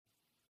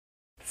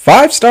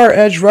Five-star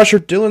edge rusher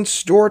Dylan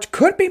Stewart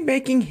could be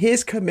making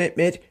his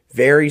commitment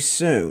very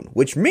soon,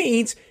 which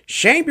means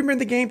Shane Beamer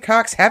and the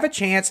Gamecocks have a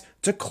chance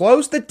to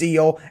close the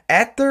deal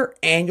at their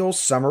annual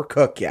summer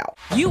cookout.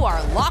 You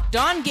are Locked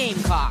On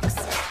Gamecocks,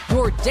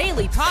 your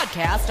daily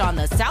podcast on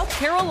the South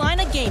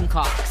Carolina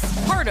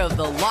Gamecocks, part of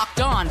the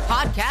Locked On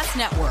Podcast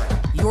Network,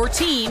 your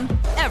team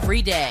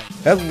every day.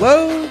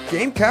 Hello,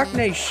 Gamecock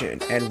Nation,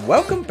 and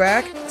welcome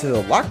back to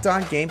the Locked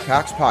On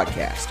Gamecocks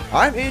podcast.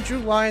 I'm Andrew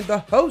Lyon, the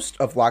host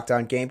of Locked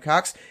On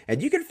Gamecocks,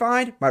 and you can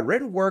find my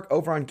written work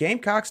over on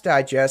Gamecocks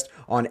Digest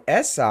on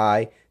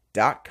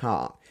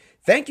SI.com.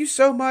 Thank you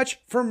so much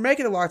for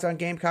making the Locked On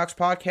Gamecocks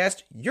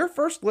podcast your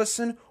first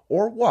listen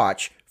or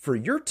watch for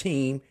your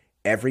team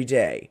every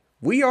day.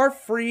 We are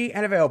free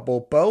and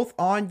available both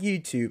on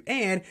YouTube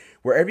and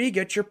wherever you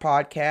get your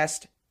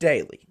podcast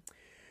daily.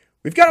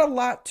 We've got a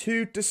lot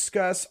to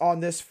discuss on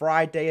this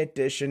Friday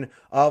edition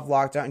of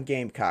Locked On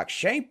Gamecocks.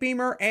 Shane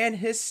Beamer and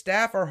his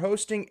staff are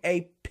hosting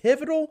a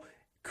pivotal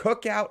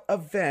cookout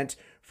event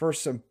for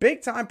some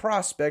big-time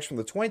prospects from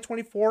the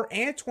 2024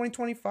 and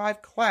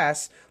 2025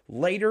 class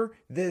later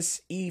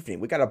this evening.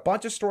 We got a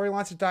bunch of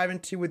storylines to dive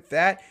into with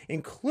that,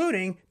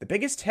 including the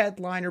biggest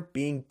headliner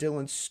being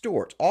Dylan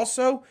Stewart.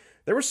 Also,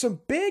 there was some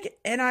big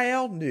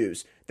NIL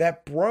news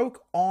that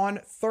broke on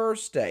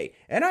Thursday.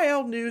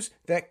 NIL news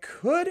that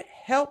could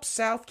help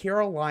South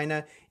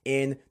Carolina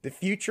in the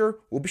future.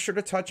 We'll be sure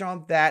to touch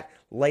on that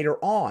later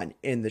on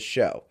in the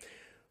show.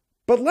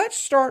 But let's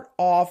start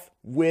off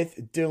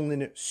with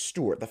Dylan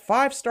Stewart, the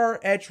five-star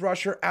edge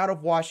rusher out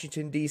of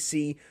Washington,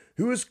 D.C.,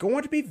 who is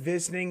going to be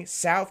visiting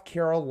South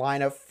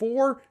Carolina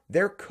for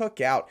their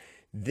cookout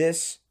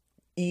this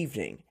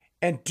evening.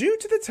 And due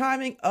to the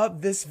timing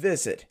of this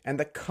visit and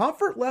the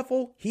comfort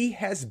level he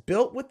has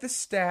built with the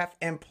staff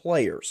and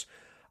players,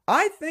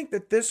 I think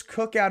that this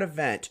cookout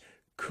event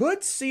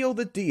could seal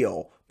the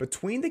deal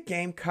between the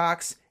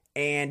Gamecocks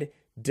and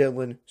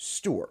Dylan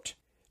Stewart.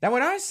 Now,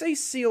 when I say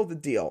seal the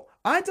deal,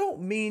 I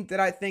don't mean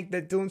that I think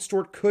that Dylan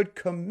Stewart could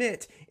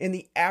commit in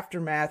the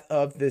aftermath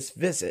of this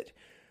visit.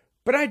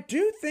 But I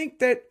do think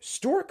that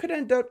Stewart could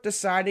end up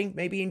deciding,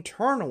 maybe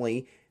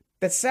internally,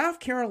 that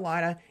South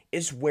Carolina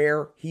is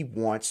where he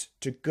wants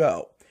to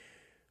go.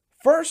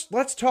 First,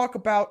 let's talk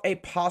about a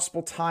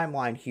possible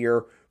timeline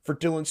here for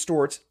Dylan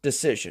Stewart's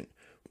decision.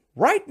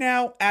 Right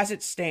now, as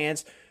it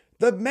stands,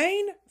 the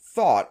main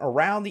thought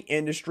around the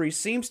industry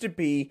seems to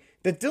be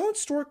that Dylan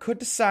Stewart could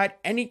decide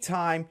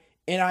anytime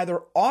in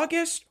either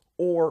August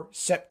or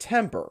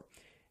September.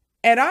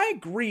 And I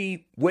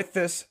agree with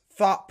this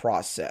thought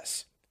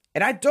process.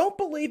 And I don't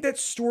believe that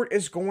Stewart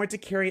is going to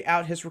carry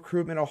out his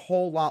recruitment a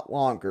whole lot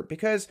longer,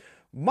 because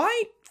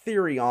my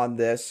theory on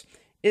this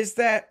is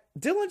that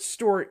Dylan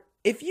Stewart,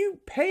 if you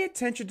pay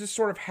attention to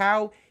sort of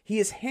how he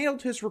has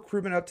handled his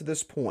recruitment up to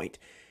this point,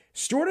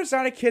 Stewart is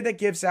not a kid that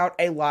gives out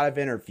a lot of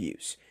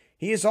interviews.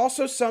 He is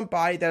also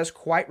somebody that is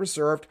quite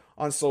reserved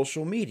on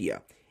social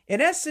media.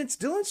 In essence,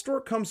 Dylan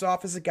Stewart comes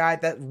off as a guy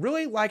that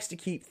really likes to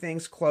keep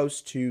things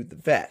close to the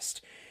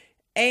vest.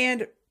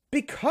 And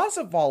because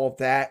of all of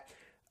that,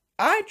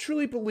 I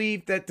truly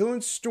believe that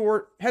Dylan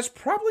Stewart has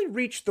probably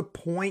reached the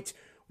point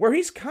where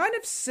he's kind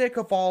of sick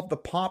of all of the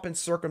pomp and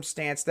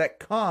circumstance that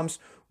comes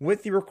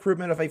with the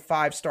recruitment of a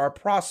five-star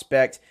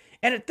prospect.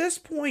 And at this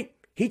point,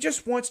 he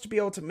just wants to be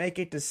able to make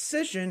a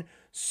decision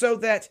so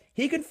that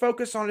he can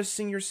focus on his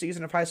senior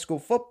season of high school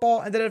football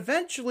and then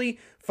eventually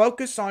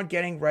focus on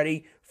getting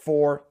ready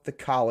for the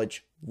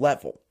college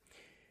level.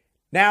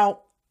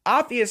 Now,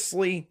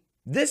 obviously,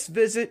 this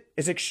visit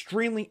is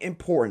extremely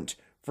important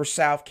for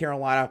South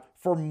Carolina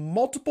for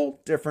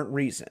multiple different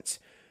reasons.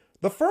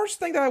 The first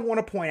thing that I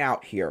want to point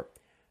out here,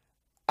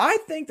 I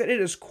think that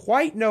it is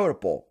quite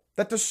notable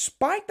that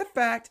despite the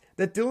fact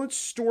that Dylan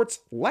Stewart's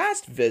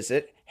last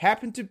visit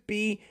happened to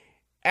be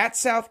at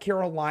South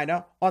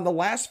Carolina on the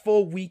last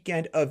full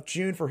weekend of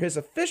June for his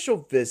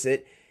official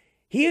visit,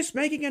 he is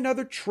making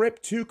another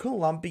trip to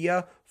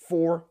Columbia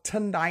for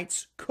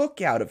tonight's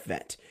cookout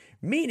event,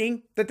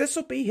 meaning that this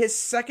will be his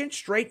second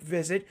straight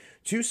visit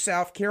to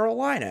South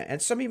Carolina.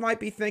 And some of you might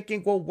be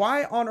thinking, well,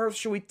 why on earth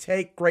should we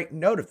take great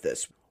note of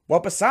this? Well,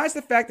 besides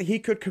the fact that he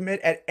could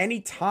commit at any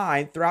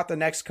time throughout the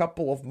next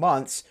couple of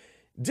months,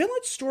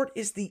 Dylan Stewart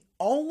is the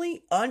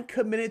only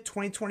uncommitted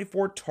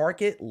 2024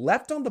 target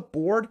left on the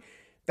board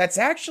that's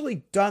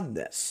actually done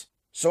this.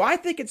 So I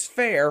think it's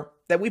fair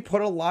that we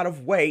put a lot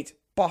of weight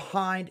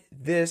behind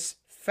this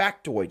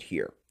factoid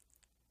here.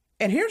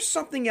 And here's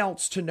something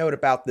else to note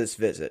about this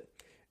visit.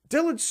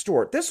 Dylan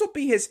Stewart, this will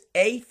be his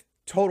 8th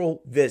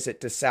total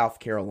visit to South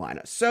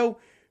Carolina. So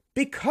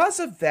because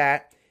of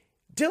that,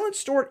 Dylan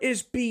Stewart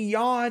is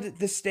beyond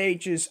the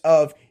stages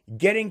of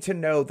getting to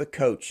know the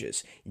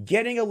coaches,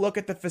 getting a look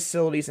at the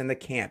facilities and the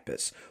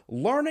campus,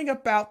 learning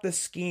about the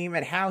scheme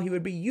and how he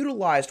would be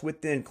utilized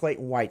within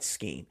Clayton White's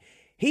scheme.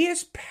 He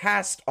is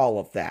past all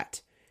of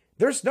that.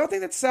 There's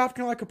nothing that South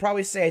Carolina could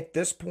probably say at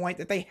this point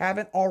that they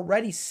haven't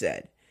already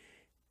said.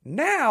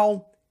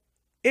 Now,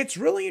 it's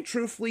really and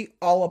truthfully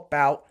all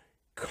about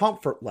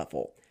comfort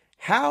level.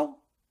 How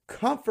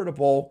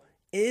comfortable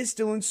is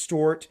Dylan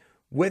Stewart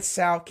with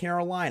South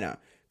Carolina?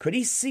 Could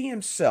he see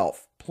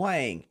himself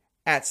playing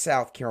at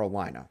South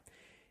Carolina?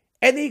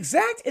 And the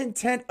exact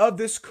intent of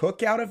this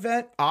cookout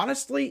event,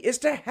 honestly, is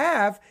to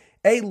have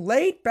a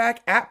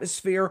laid-back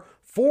atmosphere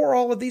for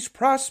all of these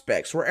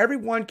prospects where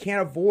everyone can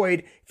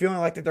avoid feeling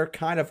like that they're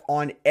kind of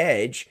on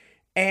edge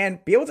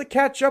and be able to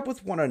catch up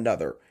with one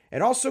another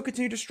and also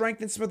continue to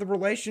strengthen some of the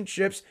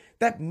relationships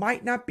that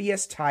might not be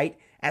as tight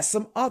as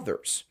some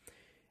others.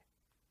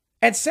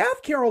 And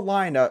South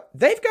Carolina,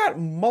 they've got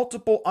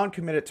multiple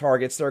uncommitted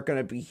targets that are going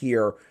to be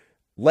here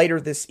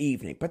later this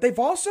evening, but they've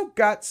also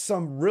got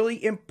some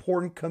really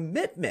important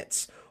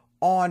commitments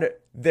on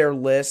their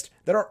list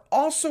that are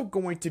also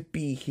going to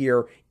be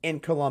here in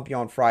Columbia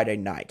on Friday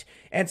night.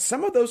 And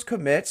some of those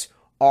commits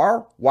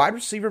are wide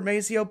receiver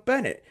Mazeo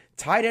Bennett,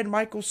 tight end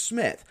Michael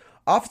Smith,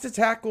 offensive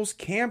tackles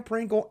Cam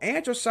Pringle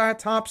and Josiah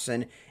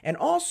Thompson, and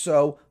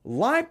also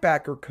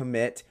linebacker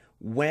commit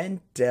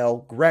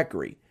Wendell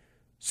Gregory.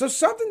 So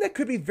something that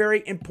could be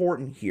very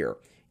important here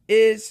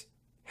is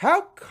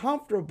how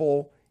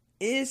comfortable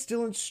is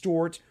Dylan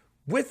Stewart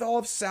with all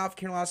of South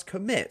Carolina's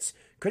commits?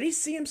 Could he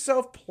see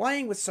himself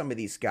playing with some of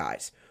these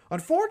guys?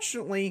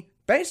 Unfortunately,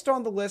 based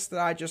on the list that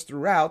I just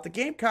threw out, the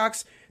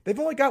Gamecocks, they've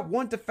only got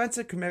one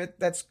defensive commitment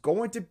that's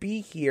going to be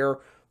here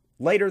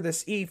later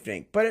this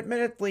evening. But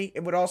admittedly,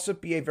 it would also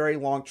be a very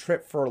long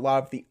trip for a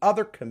lot of the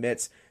other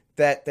commits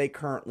that they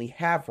currently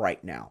have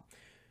right now.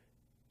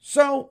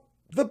 So,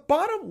 the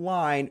bottom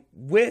line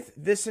with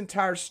this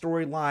entire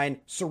storyline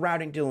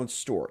surrounding Dylan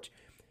Stewart,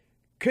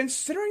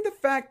 considering the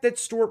fact that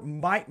Stewart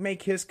might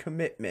make his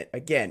commitment,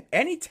 again,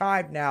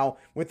 anytime now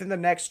within the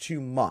next 2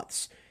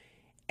 months,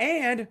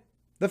 and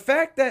the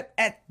fact that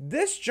at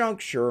this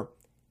juncture,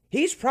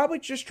 he's probably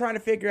just trying to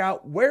figure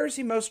out where is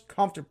he most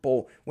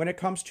comfortable when it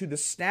comes to the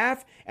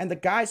staff and the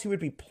guys he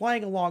would be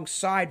playing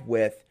alongside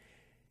with,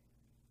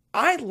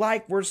 I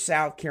like where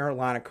South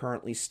Carolina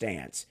currently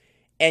stands.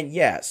 And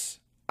yes,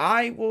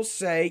 I will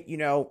say,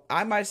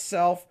 I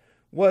myself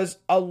was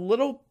a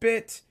little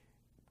bit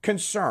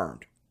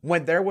concerned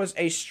when there was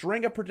a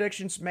string of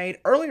predictions made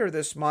earlier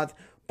this month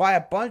by a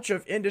bunch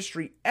of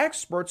industry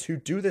experts who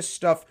do this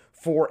stuff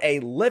for a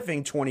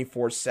living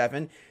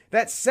 24/7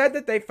 that said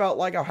that they felt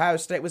like Ohio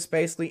State was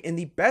basically in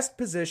the best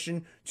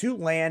position to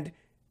land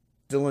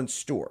Dylan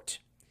Stewart.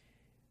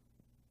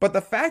 But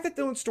the fact that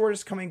Dylan Stewart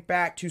is coming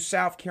back to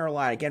South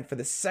Carolina again for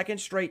the second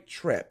straight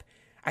trip,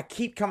 I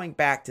keep coming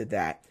back to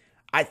that.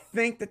 I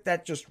think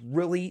that just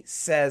really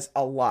says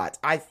a lot.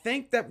 I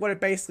think that what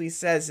it basically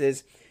says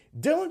is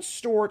Dylan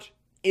Stewart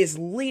is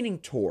leaning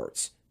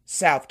towards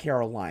South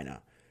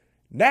Carolina.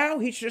 Now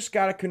he's just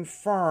got to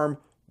confirm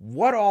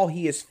what all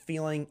he is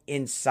feeling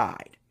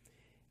inside.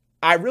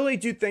 I really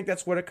do think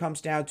that's what it comes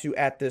down to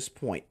at this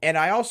point. And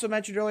I also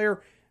mentioned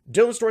earlier,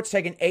 Dylan Stewart's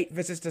taken 8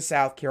 visits to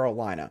South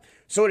Carolina.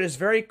 So it is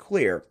very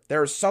clear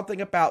there is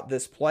something about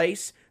this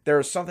place, there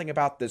is something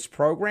about this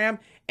program,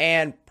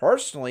 and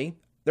personally,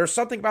 there's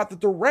something about the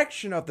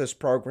direction of this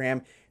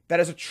program that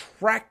is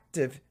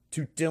attractive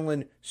to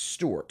Dylan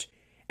Stewart.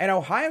 And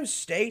Ohio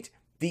State,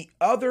 the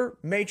other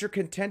major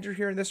contender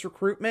here in this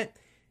recruitment,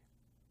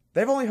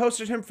 they've only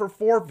hosted him for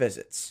 4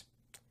 visits.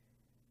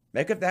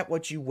 Make of that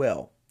what you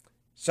will.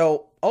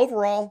 So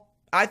overall,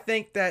 I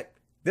think that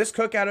this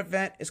cookout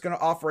event is going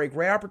to offer a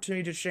great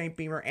opportunity to Shane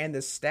Beamer and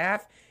the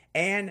staff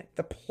and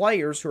the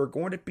players who are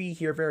going to be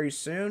here very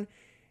soon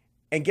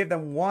and give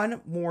them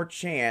one more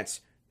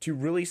chance to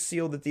really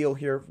seal the deal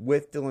here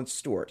with Dylan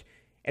Stewart.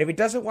 And if he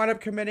doesn't wind up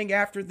committing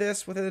after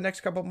this within the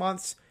next couple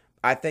months,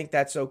 I think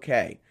that's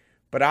okay.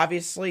 But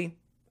obviously,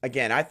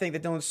 again, I think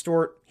that Dylan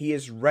Stewart, he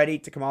is ready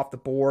to come off the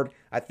board.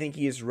 I think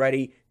he is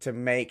ready to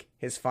make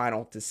his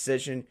final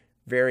decision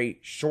very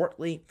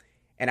shortly.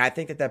 And I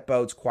think that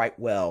bodes quite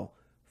well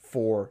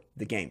for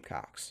the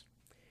Gamecocks.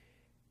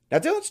 Now,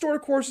 Dylan Stewart,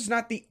 of course, is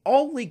not the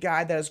only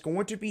guy that is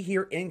going to be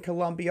here in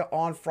Columbia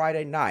on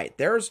Friday night.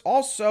 There's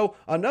also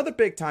another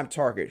big-time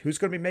target who's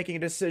going to be making a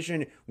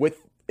decision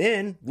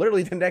within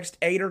literally the next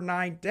 8 or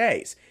 9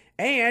 days.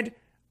 And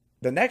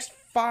the next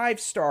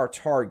 5-star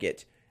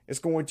target is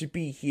going to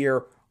be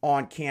here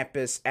on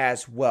campus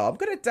as well. I'm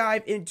going to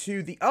dive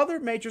into the other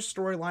major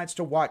storylines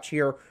to watch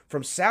here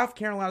from South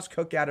Carolina's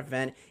cookout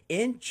event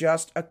in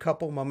just a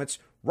couple moments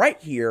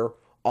right here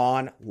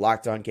on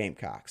Locked On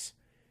Gamecocks.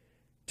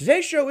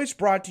 Today's show is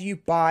brought to you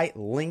by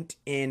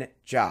LinkedIn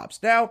Jobs.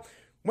 Now,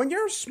 when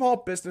you're a small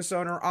business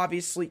owner,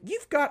 obviously,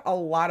 you've got a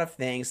lot of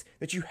things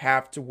that you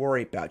have to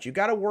worry about. You've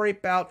got to worry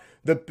about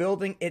the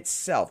building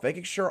itself,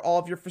 making sure all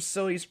of your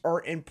facilities are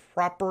in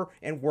proper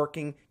and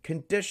working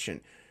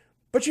condition.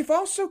 But you've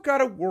also got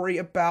to worry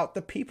about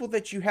the people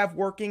that you have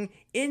working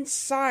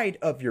inside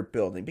of your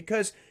building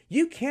because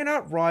you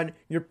cannot run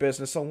your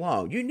business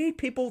alone. You need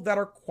people that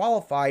are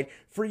qualified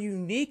for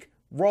unique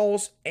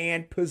roles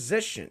and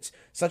positions,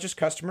 such as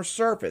customer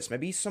service,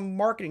 maybe some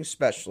marketing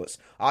specialists,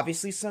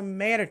 obviously some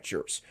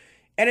managers.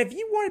 And if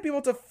you want to be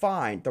able to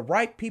find the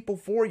right people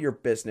for your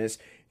business,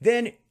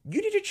 then you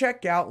need to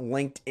check out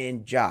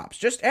LinkedIn Jobs.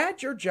 Just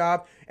add your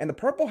job and the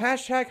purple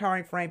hashtag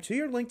hiring frame to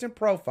your LinkedIn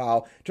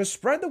profile to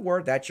spread the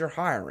word that you're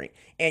hiring,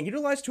 and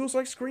utilize tools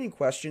like screening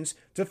questions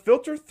to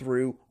filter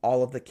through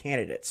all of the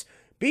candidates.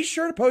 Be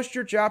sure to post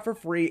your job for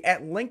free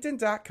at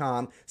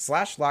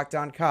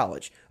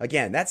linkedin.com/LockedOnCollege.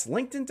 Again, that's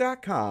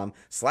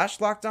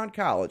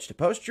linkedin.com/LockedOnCollege to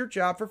post your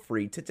job for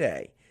free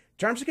today.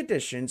 Terms and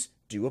conditions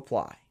do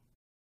apply.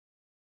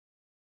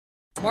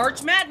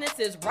 March Madness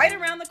is right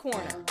around the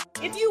corner.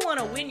 If you want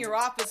to win your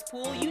office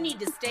pool, you need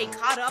to stay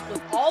caught up with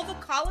all the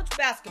college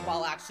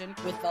basketball action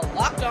with the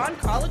Locked On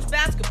College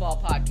Basketball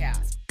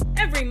Podcast.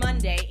 Every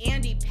Monday,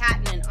 Andy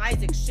Patton and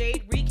Isaac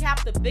Shade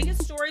recap the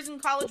biggest stories in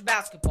college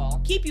basketball,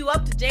 keep you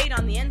up to date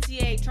on the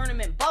NCAA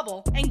tournament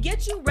bubble, and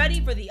get you ready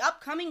for the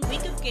upcoming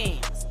week of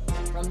games.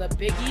 From the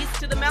Big East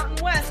to the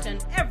Mountain West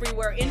and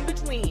everywhere in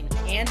between,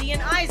 Andy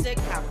and Isaac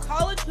have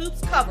college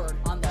hoops covered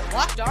on the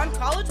Locked On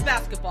College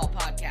Basketball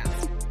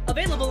Podcast.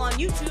 Available on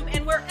YouTube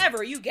and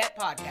wherever you get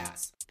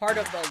podcasts. Part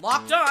of the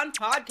Locked On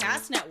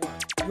Podcast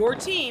Network. Your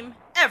team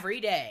every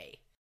day.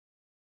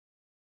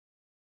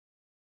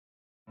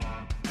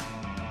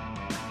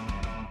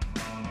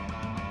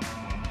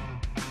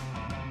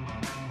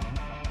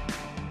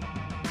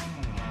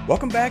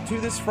 Welcome back to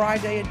this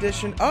Friday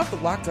edition of the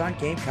Locked On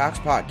Gamecocks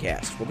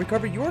podcast, where we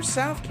cover your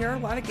South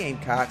Carolina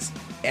Gamecocks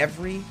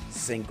every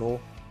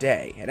single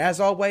day. And as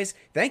always,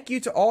 thank you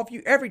to all of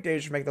you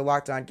everydayers for making the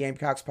Locked On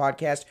Gamecocks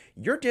podcast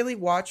your daily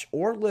watch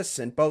or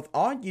listen, both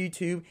on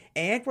YouTube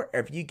and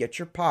wherever you get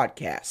your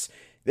podcasts.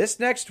 This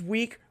next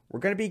week, we're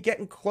going to be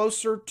getting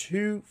closer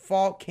to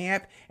fall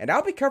camp, and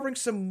I'll be covering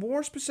some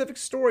more specific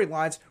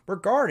storylines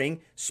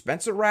regarding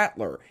Spencer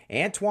Rattler,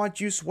 Antoine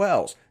Juice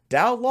Wells,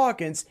 Dow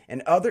Loggins,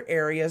 and other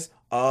areas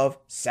of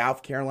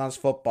South Carolina's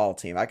football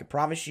team. I can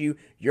promise you,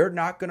 you're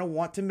not going to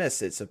want to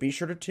miss it, so be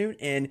sure to tune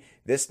in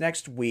this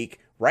next week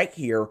right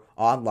here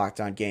on Locked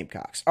On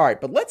Gamecocks. All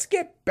right, but let's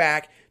get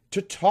back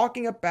to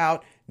talking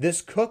about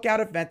this cookout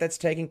event that's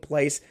taking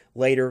place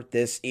later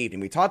this evening.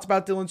 We talked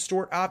about Dylan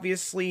Stewart,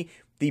 obviously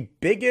the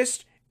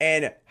biggest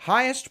and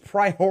highest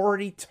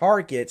priority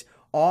target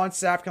on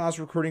South Carolina's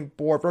recruiting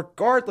board,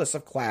 regardless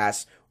of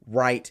class,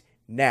 right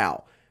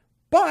now.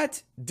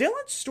 But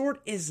Dylan Stewart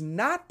is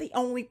not the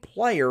only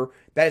player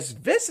that is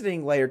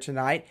visiting later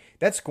tonight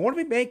that's going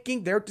to be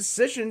making their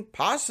decision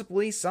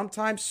possibly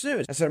sometime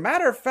soon. As a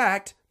matter of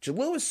fact,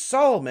 Jalewis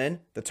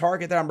Solomon, the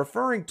target that I'm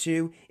referring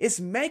to, is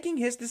making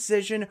his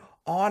decision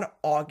on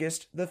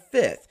August the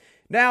 5th.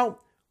 Now,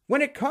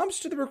 when it comes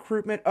to the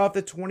recruitment of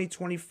the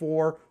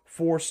 2024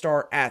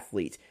 four-star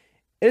athlete,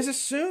 it is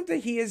assumed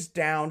that he is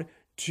down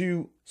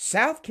to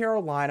South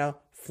Carolina,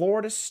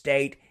 Florida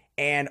State,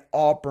 and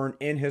Auburn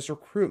in his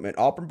recruitment.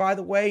 Auburn, by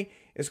the way,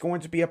 is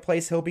going to be a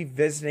place he'll be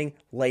visiting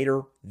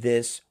later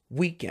this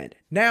weekend.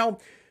 Now,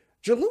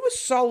 Jalewis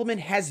Solomon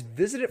has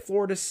visited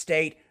Florida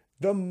State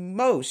the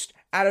most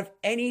out of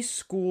any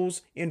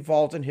schools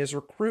involved in his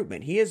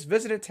recruitment. He has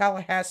visited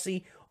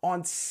Tallahassee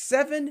on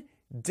 7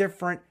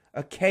 different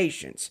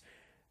occasions.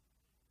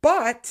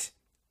 But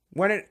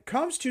when it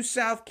comes to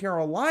South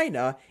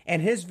Carolina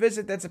and his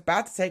visit that's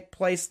about to take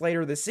place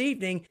later this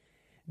evening,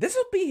 this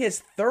will be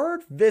his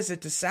 3rd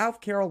visit to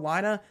South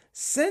Carolina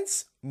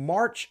since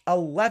March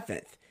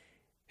 11th.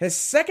 His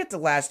 2nd to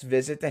last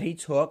visit that he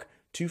took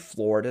to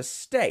Florida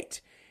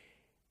State.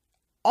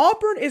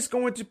 Auburn is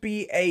going to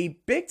be a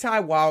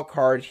big-time wild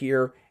card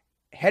here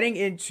heading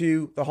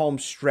into the home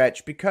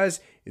stretch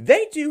because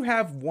they do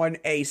have one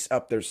ace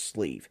up their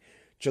sleeve.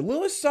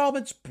 Jalewis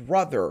Solomon's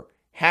brother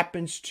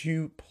happens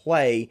to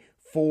play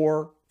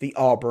for the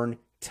Auburn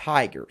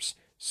Tigers.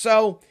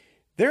 So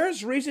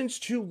there's reasons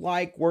to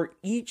like where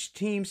each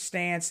team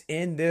stands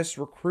in this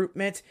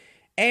recruitment,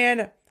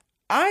 and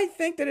I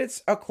think that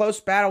it's a close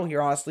battle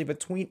here, honestly,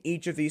 between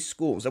each of these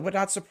schools. It would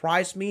not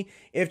surprise me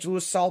if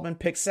Jalewis Solomon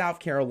picked South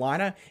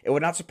Carolina. It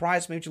would not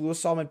surprise me if Jalewis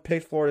Solomon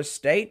picked Florida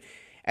State.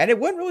 And it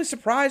wouldn't really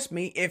surprise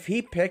me if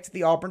he picked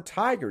the Auburn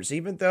Tigers,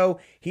 even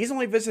though he's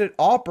only visited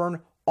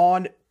Auburn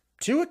on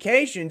 2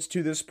 occasions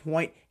to this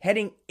point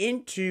heading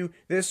into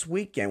this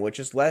weekend, which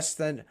is less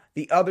than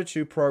the other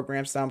 2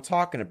 programs that I'm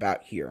talking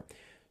about here.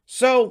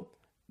 So,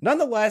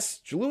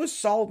 nonetheless, Jalewis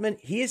Solomon,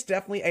 he is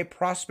definitely a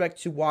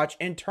prospect to watch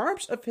in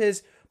terms of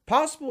his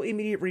possible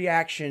immediate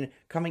reaction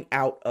coming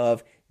out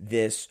of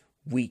this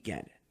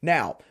weekend.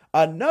 Now,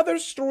 another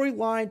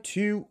storyline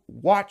to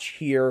watch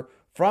here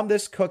from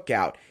this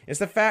cookout is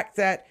the fact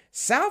that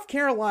South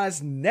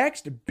Carolina's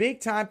next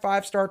big-time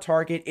 5-star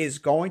target is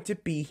going to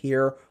be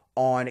here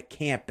on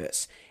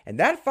campus. And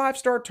that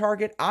 5-star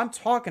target I'm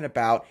talking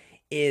about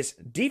is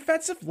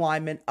defensive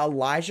lineman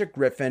Elijah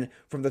Griffin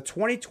from the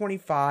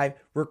 2025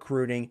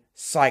 recruiting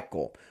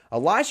cycle.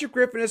 Elijah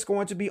Griffin is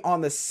going to be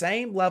on the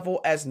same level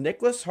as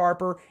Nicholas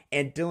Harper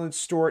and Dylan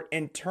Stewart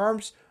in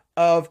terms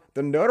of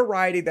the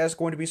notoriety that's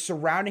going to be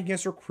surrounding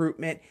his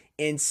recruitment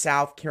in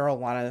South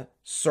Carolina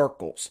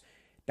circles.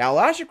 Now,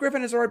 Elijah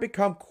Griffin has already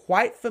become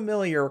quite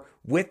familiar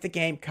with the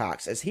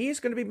Gamecocks, as he is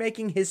going to be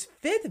making his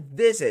 5th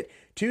visit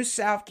to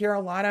South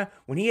Carolina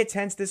when he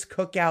attends this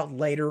cookout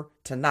later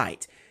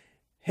tonight.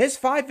 His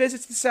 5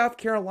 visits to South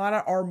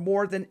Carolina are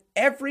more than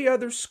every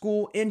other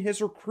school in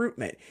his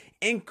recruitment,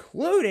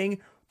 including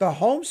the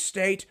home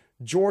state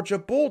Georgia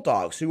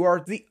Bulldogs, who are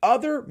the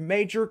other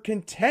major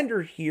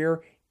contender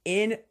here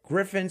in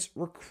Griffin's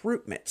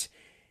recruitment.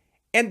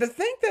 And the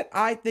thing that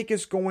I think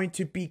is going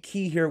to be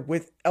key here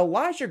with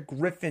Elijah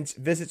Griffin's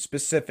visit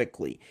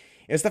specifically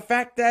is the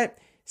fact that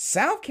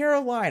South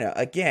Carolina,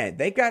 again,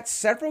 they got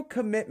several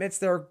commitments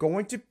that are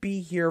going to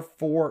be here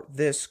for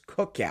this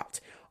cookout,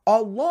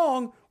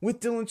 along with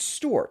Dylan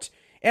Stewart.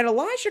 And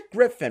Elijah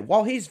Griffin,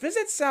 while he's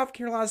visited South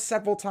Carolina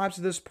several times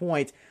to this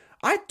point,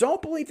 I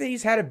don't believe that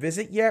he's had a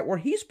visit yet where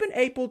he's been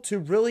able to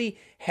really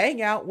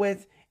hang out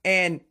with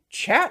and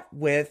chat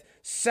with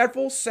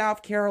several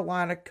South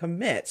Carolina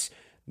commits.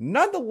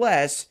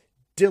 Nonetheless,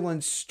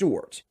 Dylan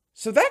Stewart.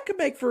 So that could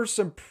make for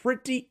some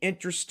pretty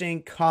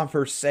interesting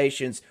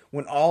conversations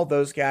when all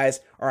those guys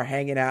are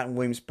hanging out in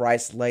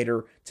Williams-Brice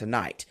later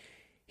tonight.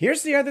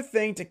 Here's the other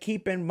thing to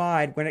keep in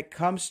mind when it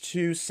comes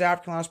to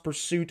South Carolina's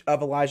pursuit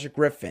of Elijah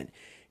Griffin.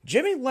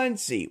 Jimmy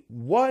Lindsey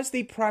was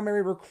the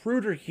primary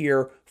recruiter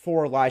here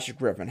for Elijah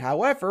Griffin.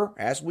 However,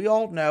 as we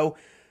all know,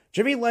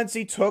 Jimmy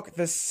Lindsey took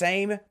the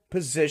same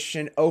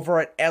position over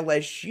at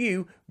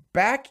LSU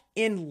back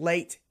in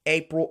late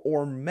April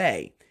or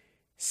May.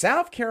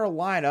 South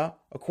Carolina,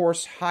 of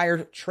course,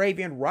 hired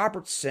Travian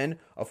Robertson,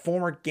 a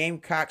former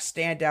Gamecock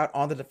standout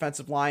on the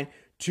defensive line,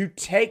 to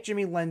take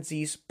Jimmy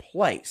Lindsey's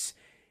place.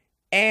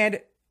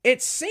 And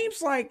it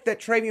seems like that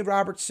Travian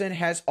Robertson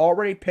has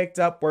already picked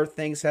up where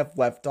things have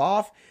left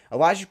off.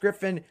 Elijah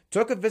Griffin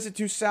took a visit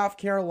to South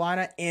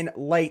Carolina in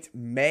late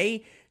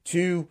May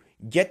to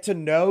get to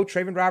know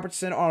Travian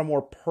Robertson on a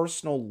more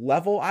personal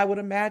level, I would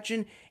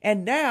imagine.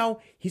 And now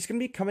he's going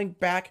to be coming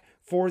back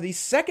for the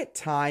second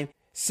time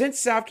since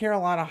South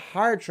Carolina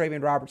hired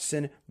Travian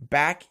Robertson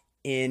back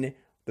in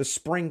the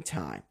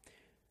springtime.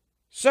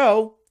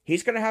 So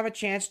he's going to have a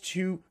chance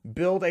to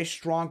build a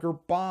stronger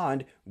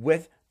bond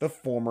with the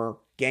former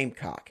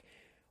Gamecock.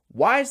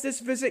 Why is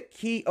this visit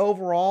key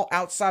overall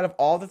outside of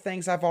all the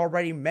things I've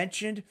already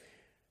mentioned?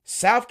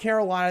 South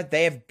Carolina,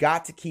 they have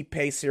got to keep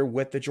pace here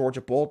with the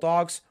Georgia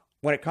Bulldogs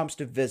when it comes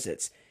to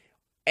visits.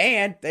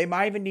 And they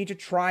might even need to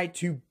try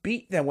to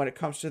beat them when it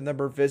comes to the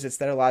number of visits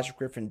that Elijah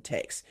Griffin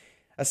takes.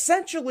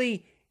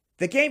 Essentially,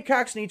 the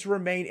Gamecocks need to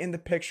remain in the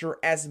picture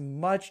as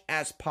much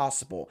as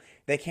possible.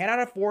 They cannot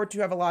afford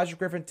to have Elijah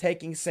Griffin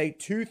taking, say,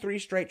 2-3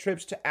 straight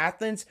trips to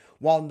Athens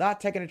while not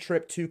taking a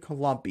trip to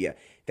Columbia.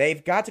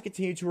 They've got to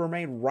continue to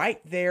remain right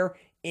there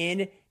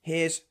in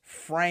his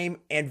frame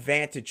and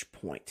vantage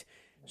point.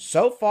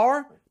 So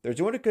far, they're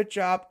doing a good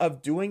job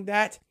of doing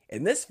that.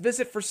 And this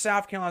visit for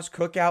South Carolina's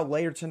cookout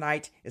later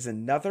tonight is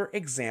another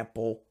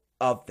example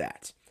of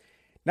that.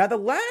 Now, the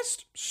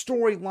last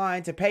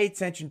storyline to pay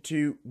attention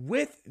to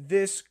with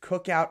this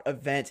cookout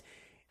event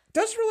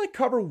doesn't really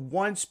cover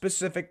one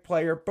specific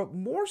player, but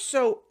more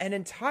so an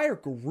entire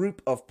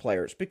group of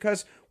players,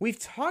 because we've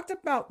talked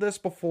about this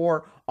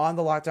before on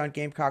the Locked On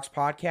Gamecocks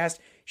podcast.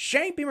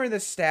 Shane Beamer and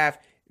the staff,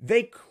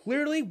 they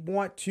clearly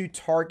want to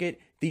target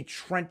the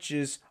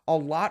trenches a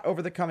lot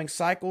over the coming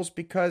cycles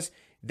because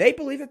they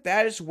believe that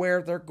that is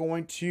where they're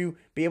going to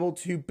be able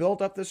to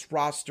build up this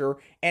roster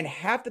and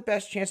have the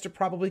best chance to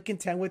probably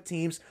contend with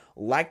teams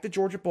like the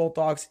Georgia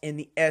Bulldogs in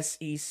the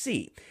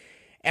SEC.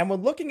 And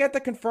when looking at the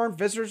confirmed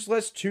visitors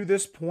list to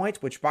this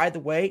point, which, by the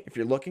way, if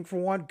you're looking for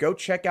one, go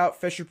check out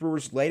Fisher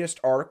Brewer's latest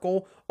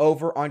article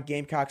over on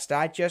Gamecocks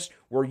Digest,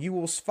 where you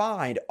will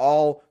find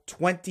all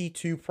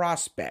 22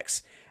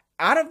 prospects.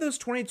 Out of those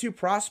 22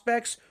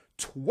 prospects,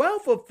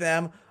 12 of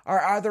them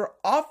are either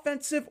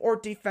offensive or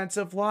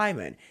defensive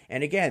linemen.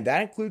 And again,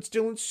 that includes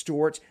Dylan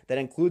Stewart, that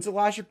includes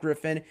Elijah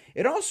Griffin.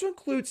 It also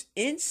includes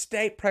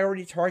in-state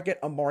priority target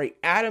Amari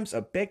Adams,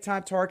 a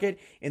big-time target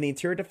in the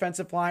interior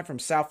defensive line from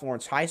South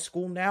Lawrence High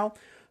School now.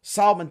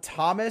 Solomon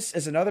Thomas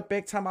is another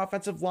big-time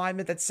offensive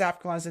lineman that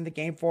South Carolina's in the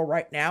game for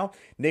right now.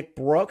 Nick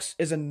Brooks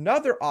is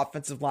another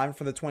offensive lineman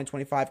for the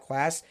 2025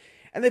 class.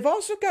 And they've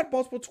also got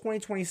multiple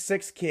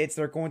 2026 kids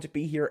that are going to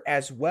be here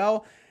as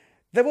well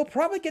that we'll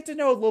probably get to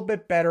know a little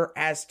bit better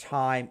as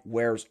time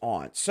wears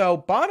on. So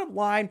bottom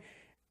line,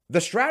 the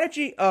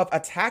strategy of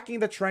attacking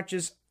the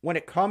trenches when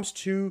it comes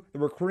to the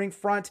recruiting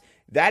front,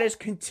 that is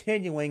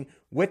continuing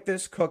with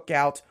this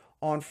cookout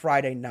on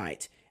Friday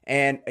night.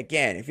 And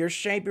again, if you're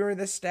Shane Beamer and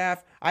the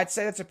staff, I'd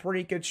say that's a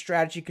pretty good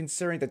strategy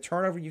considering the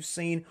turnover you've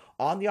seen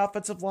on the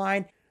offensive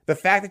line, the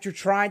fact that you're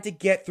trying to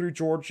get through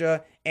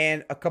Georgia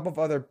and a couple of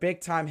other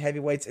big-time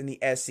heavyweights in the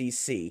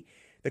SEC.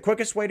 The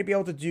quickest way to be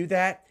able to do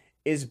that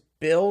is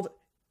build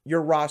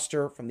your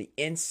roster from the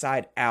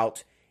inside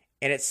out,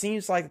 and it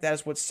seems like that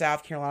is what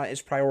South Carolina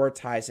is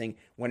prioritizing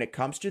when it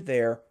comes to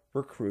their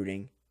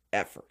recruiting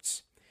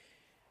efforts.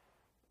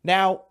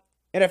 Now,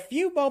 in a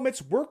few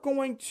moments, we're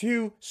going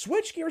to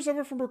switch gears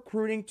over from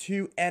recruiting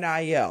to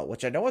NIL,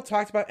 which I know I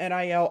talked about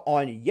NIL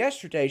on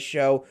yesterday's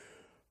show,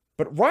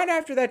 but right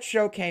after that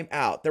show came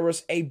out, there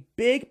was a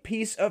big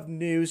piece of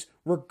news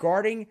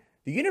regarding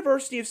the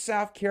University of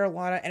South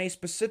Carolina and a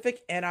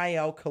specific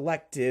NIL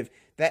collective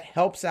that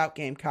helps out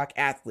Gamecock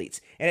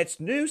athletes. And it's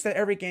news that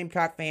every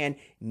Gamecock fan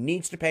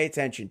needs to pay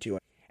attention to.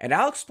 And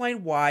I'll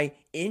explain why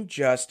in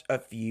just a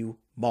few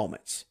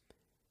moments.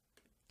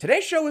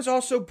 Today's show is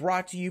also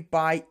brought to you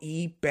by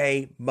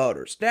eBay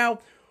Motors. Now,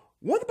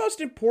 one of the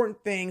most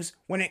important things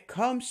when it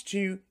comes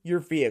to your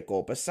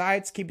vehicle,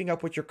 besides keeping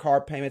up with your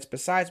car payments,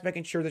 besides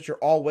making sure that you're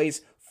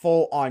always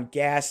full on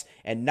gas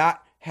and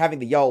not having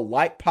the yellow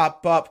light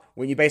pop up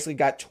when you basically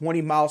got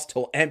 20 miles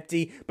till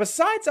empty,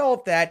 besides all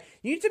of that,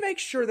 you need to make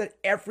sure that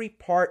every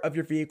part of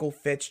your vehicle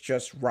fits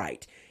just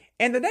right.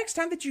 And the next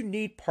time that you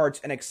need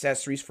parts and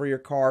accessories for your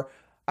car,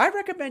 I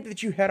recommend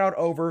that you head on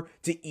over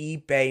to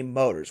eBay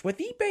Motors. With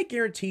eBay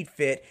Guaranteed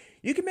Fit,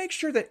 you can make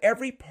sure that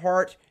every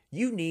part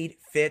you need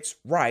fits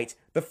right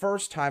the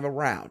first time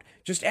around.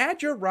 Just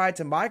add your ride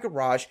to My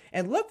Garage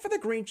and look for the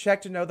green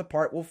check to know the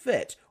part will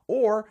fit,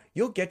 or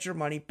you'll get your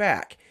money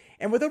back.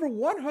 And with over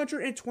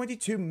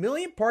 122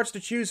 million parts to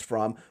choose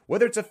from,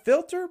 whether it's a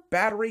filter,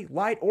 battery,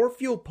 light, or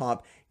fuel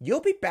pump, you'll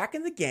be back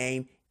in the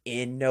game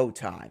in no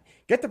time.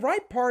 Get the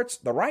right parts,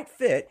 the right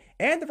fit,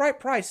 and the right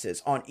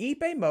prices on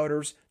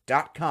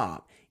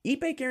ebaymotors.com.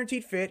 eBay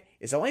Guaranteed Fit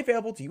is only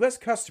available to U.S.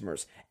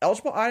 customers.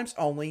 Eligible items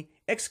only.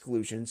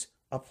 Exclusions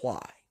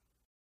apply.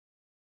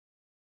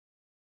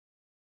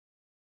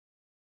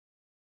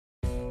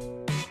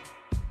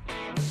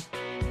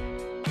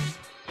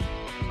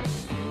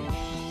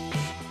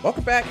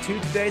 Welcome back to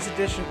today's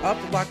edition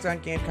of the Locked On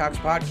Gamecocks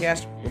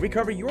podcast, where we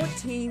cover your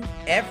team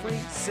every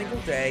single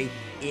day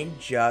in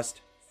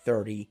just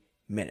 30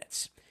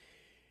 minutes.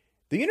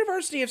 The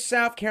University of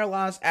South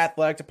Carolina's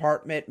athletic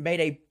department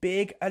made a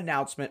big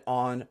announcement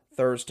on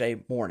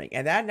Thursday morning,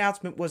 and that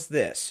announcement was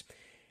this.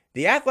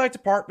 The athletic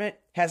department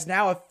has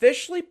now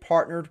officially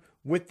partnered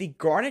with the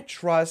Garnet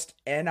Trust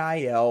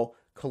NIL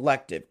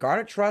collective.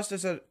 Garnet Trust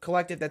is a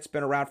collective that's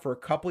been around for a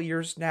couple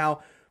years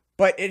now,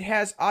 but it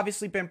has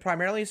obviously been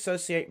primarily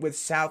associated with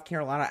South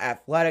Carolina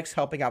athletics,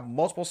 helping out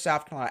multiple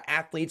South Carolina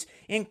athletes,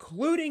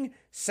 including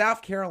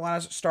South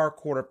Carolina's star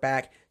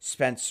quarterback,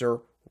 Spencer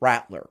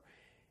Rattler.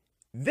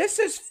 This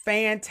is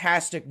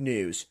fantastic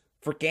news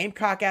for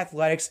Gamecock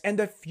athletics and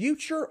the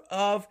future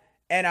of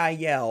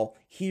NIL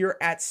here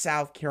at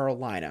South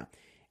Carolina.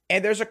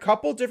 And there's a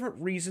couple different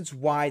reasons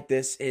why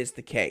this is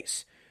the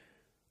case.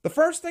 The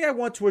first thing I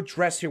want to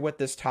address here with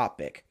this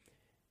topic,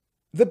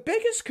 the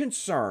biggest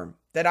concern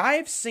that I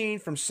have seen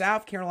from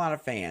South Carolina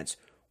fans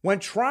when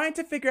trying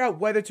to figure out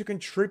whether to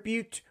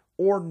contribute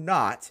or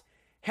not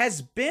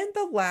has been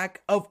the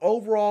lack of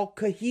overall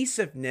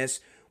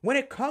cohesiveness when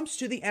it comes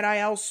to the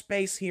NIL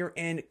space here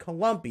in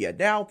Columbia.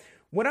 Now,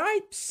 when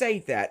I say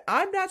that,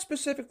 I'm not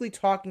specifically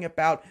talking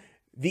about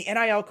the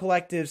NIL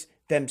collectives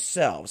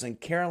themselves and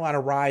Carolina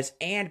Rise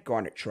and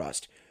Garnet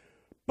Trust,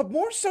 but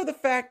more so the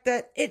fact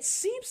that it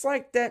seems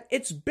like that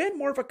it's been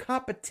more of a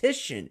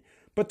competition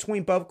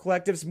between both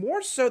collectives,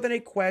 more so than a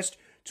quest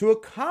to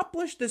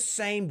accomplish the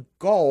same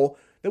goal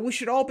that we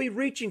should all be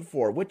reaching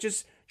for, which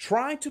is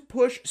trying to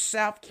push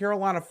South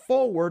Carolina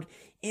forward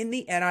in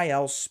the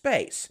NIL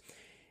space.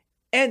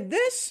 And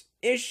this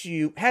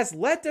issue has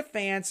led to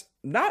fans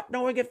not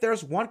knowing if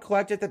there's one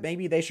collective that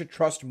maybe they should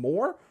trust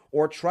more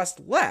or trust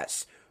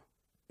less.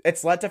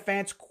 It's led to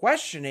fans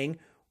questioning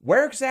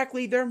where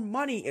exactly their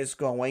money is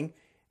going,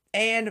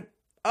 and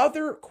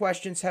other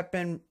questions have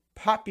been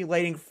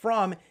populating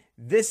from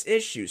this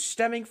issue,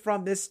 stemming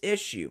from this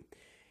issue.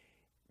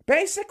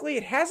 Basically,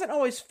 it hasn't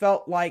always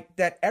felt like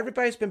that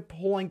everybody's been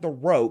pulling the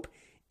rope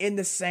in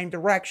the same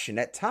direction.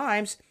 At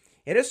times,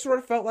 it has sort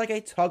of felt like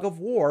a tug of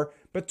war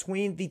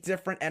between the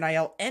different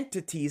NIL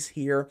entities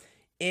here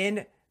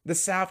in the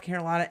South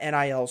Carolina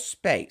NIL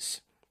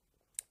space.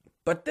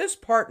 But this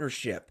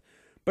partnership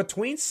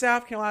between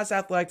South Carolina's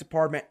athletic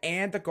department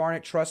and the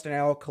Garnet Trust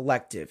NIL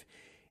collective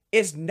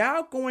is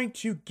now going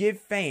to give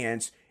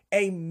fans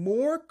a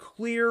more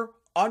clear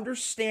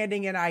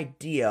understanding and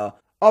idea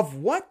of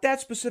what that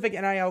specific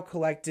NIL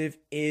collective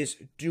is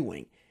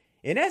doing.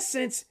 In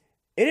essence,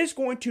 it is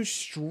going to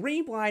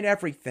streamline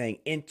everything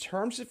in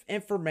terms of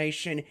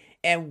information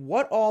and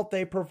what all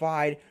they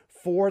provide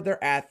for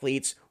their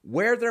athletes,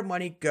 where their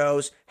money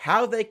goes,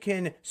 how they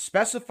can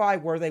specify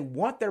where they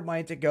want their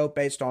money to go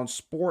based on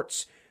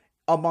sports,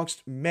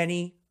 amongst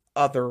many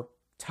other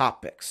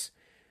topics.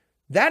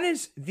 That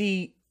is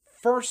the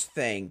first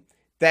thing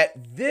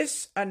that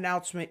this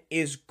announcement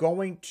is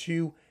going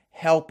to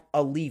help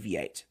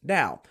alleviate.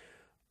 Now,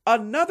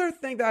 another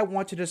thing that I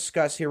want to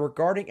discuss here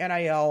regarding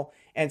NIL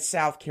and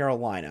South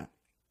Carolina.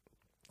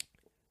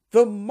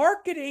 The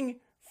marketing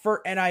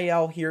for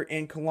NIL here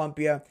in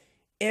Columbia,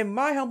 in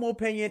my humble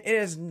opinion, it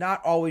has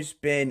not always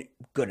been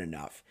good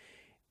enough.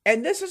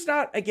 And this is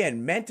not,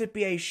 again, meant to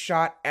be a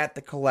shot at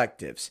the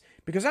collectives,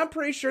 because I'm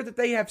pretty sure that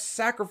they have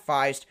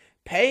sacrificed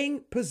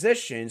paying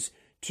positions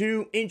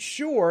to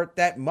ensure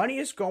that money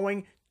is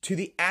going to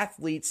the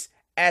athletes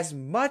as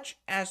much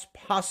as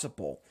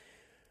possible.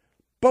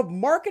 But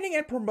marketing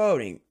and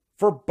promoting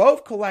for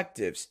both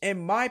collectives,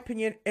 in my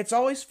opinion, it's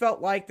always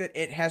felt like that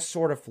it has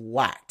sort of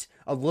lacked.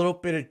 a little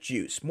bit of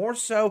juice, more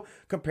so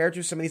compared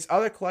to some of these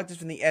other collectives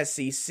from the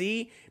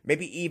SEC,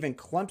 maybe even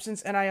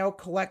Clemson's NIL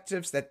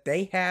collectives that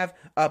they have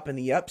up in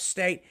the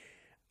upstate.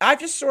 I've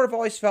just sort of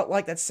always felt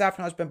like that South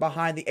Carolina's been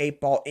behind the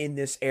 8 ball in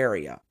this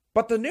area.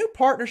 But the new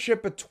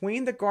partnership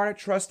between the Garnet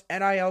Trust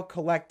NIL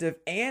Collective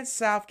and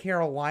South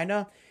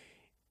Carolina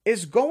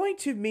is going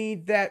to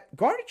mean that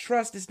Garnet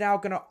Trust is now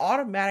going to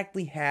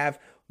automatically have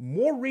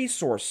more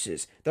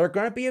resources that are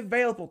going to be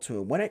available to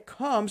them when it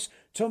comes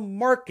to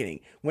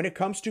marketing, when it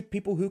comes to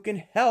people who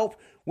can help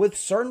with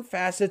certain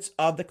facets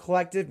of the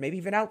collective, maybe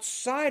even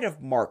outside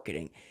of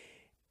marketing.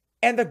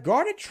 And the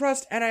Garnet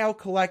Trust NIL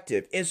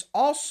Collective is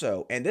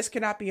also, and this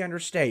cannot be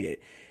understated,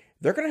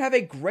 they're going to have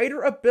a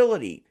greater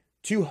ability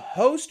to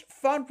host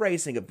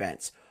fundraising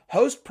events,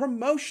 host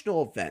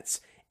promotional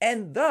events,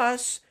 and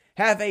thus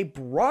have a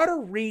broader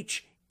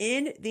reach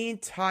in the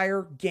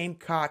entire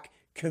Gamecock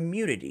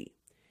community.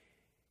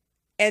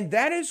 And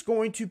that is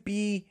going to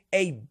be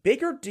a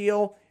bigger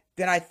deal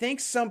than I think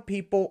some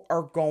people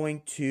are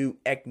going to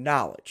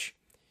acknowledge.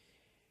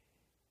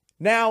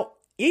 Now,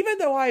 even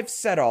though I've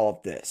said all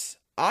of this,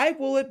 I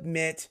will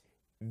admit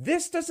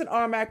this doesn't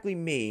automatically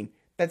mean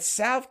that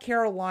South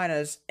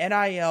Carolina's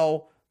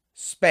NIL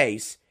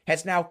space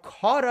has now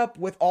caught up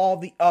with all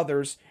the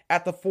others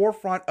at the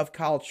forefront of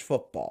college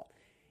football.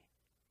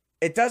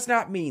 It does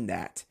not mean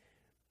that.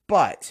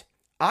 But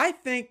I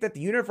think that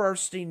the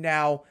university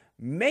now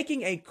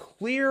making a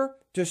clear,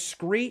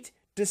 discreet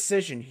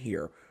decision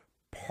here,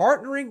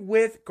 partnering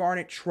with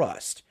Garnet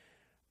Trust,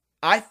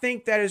 I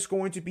think that is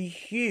going to be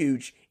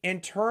huge in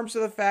terms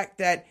of the fact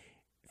that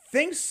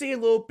things seem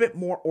a little bit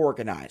more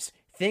organized.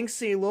 Things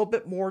seem a little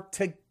bit more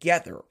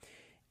together.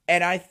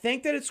 And I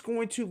think that it's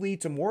going to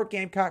lead to more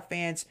Gamecock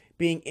fans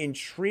being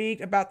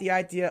intrigued about the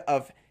idea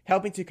of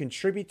helping to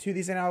contribute to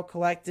these NIL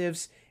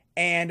collectives.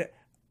 And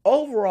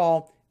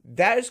overall,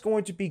 that is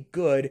going to be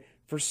good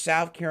for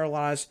South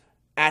Carolina's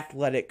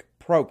athletic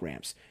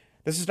programs.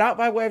 This is not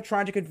by way of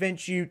trying to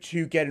convince you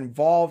to get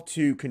involved,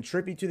 to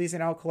contribute to these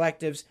NIL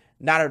collectives.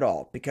 Not at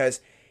all.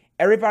 Because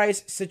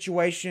everybody's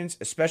situations,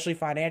 especially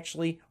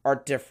financially, are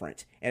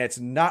different. And it's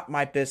not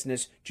my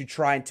business to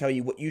try and tell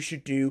you what you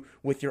should do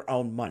with your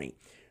own money.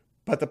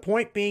 But the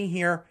point being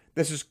here,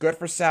 this is good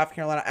for South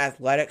Carolina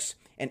athletics,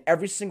 and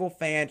every single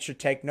fan should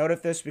take note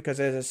of this because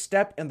it is a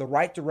step in the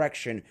right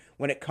direction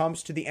when it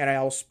comes to the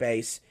NIL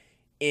space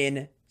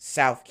in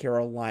South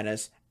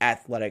Carolina's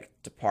athletic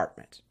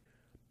department.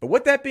 But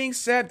with that being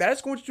said, that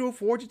is going to do it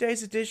for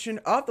today's edition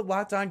of the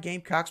Locked On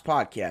Gamecocks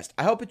podcast.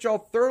 I hope that y'all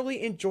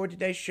thoroughly enjoyed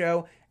today's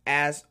show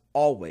as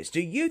always. Do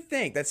you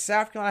think that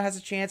South Carolina has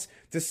a chance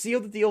to seal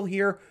the deal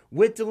here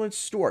with Dylan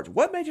Stewart?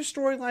 What major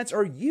storylines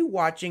are you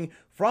watching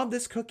from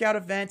this Cookout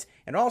event?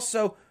 And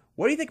also,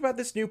 what do you think about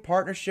this new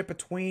partnership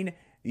between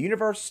the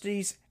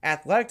university's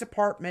athletic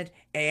department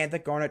and the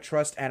Garnet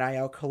Trust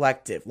NIL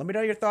Collective? Let me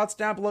know your thoughts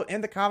down below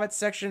in the comments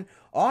section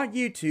on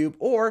YouTube,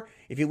 or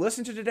if you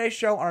listen to today's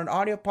show on an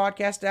audio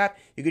podcast app,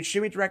 you can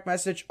shoot me a direct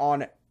message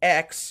on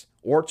X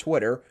or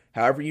Twitter,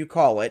 however you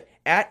call it,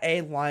 at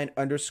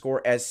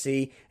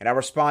 @ALion_SC, and I'll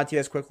respond to you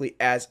as quickly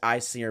as I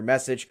see your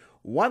message.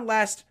 One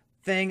last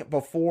thing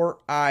before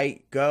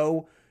I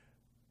go,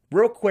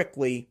 real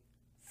quickly,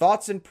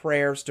 thoughts and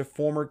prayers to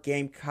former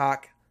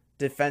Gamecock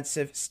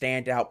defensive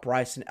standout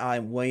Bryson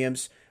Allen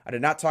Williams. I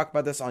did not talk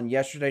about this on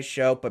yesterday's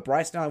show, but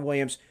Bryson Allen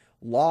Williams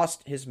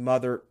lost his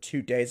mother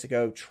 2 days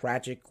ago,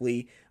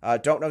 tragically.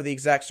 Don't know the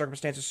exact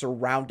circumstances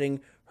surrounding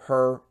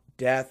her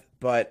death,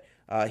 but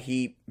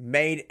he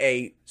made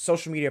a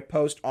social media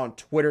post on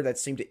Twitter that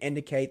seemed to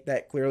indicate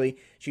that clearly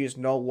she is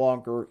no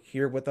longer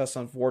here with us,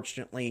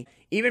 unfortunately.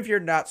 Even if you're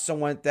not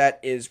someone that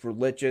is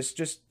religious,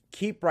 just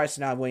keep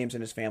Bryson Allen Williams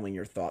and his family in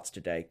your thoughts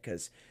today,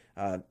 because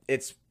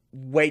it's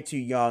way too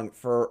young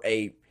for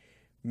a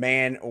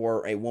man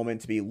or a woman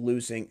to be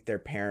losing their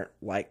parent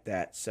like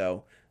that.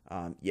 So,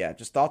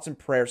 just thoughts and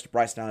prayers to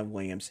Bryson Allen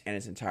Williams and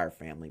his entire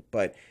family.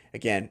 But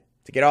again,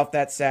 to get off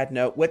that sad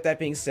note, with that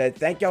being said,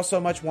 thank y'all so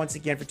much once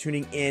again for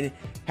tuning in.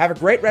 Have a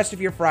great rest of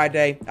your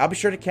Friday. I'll be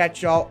sure to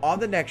catch y'all on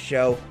the next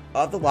show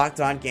of the Locked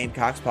On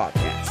Gamecocks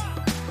podcast.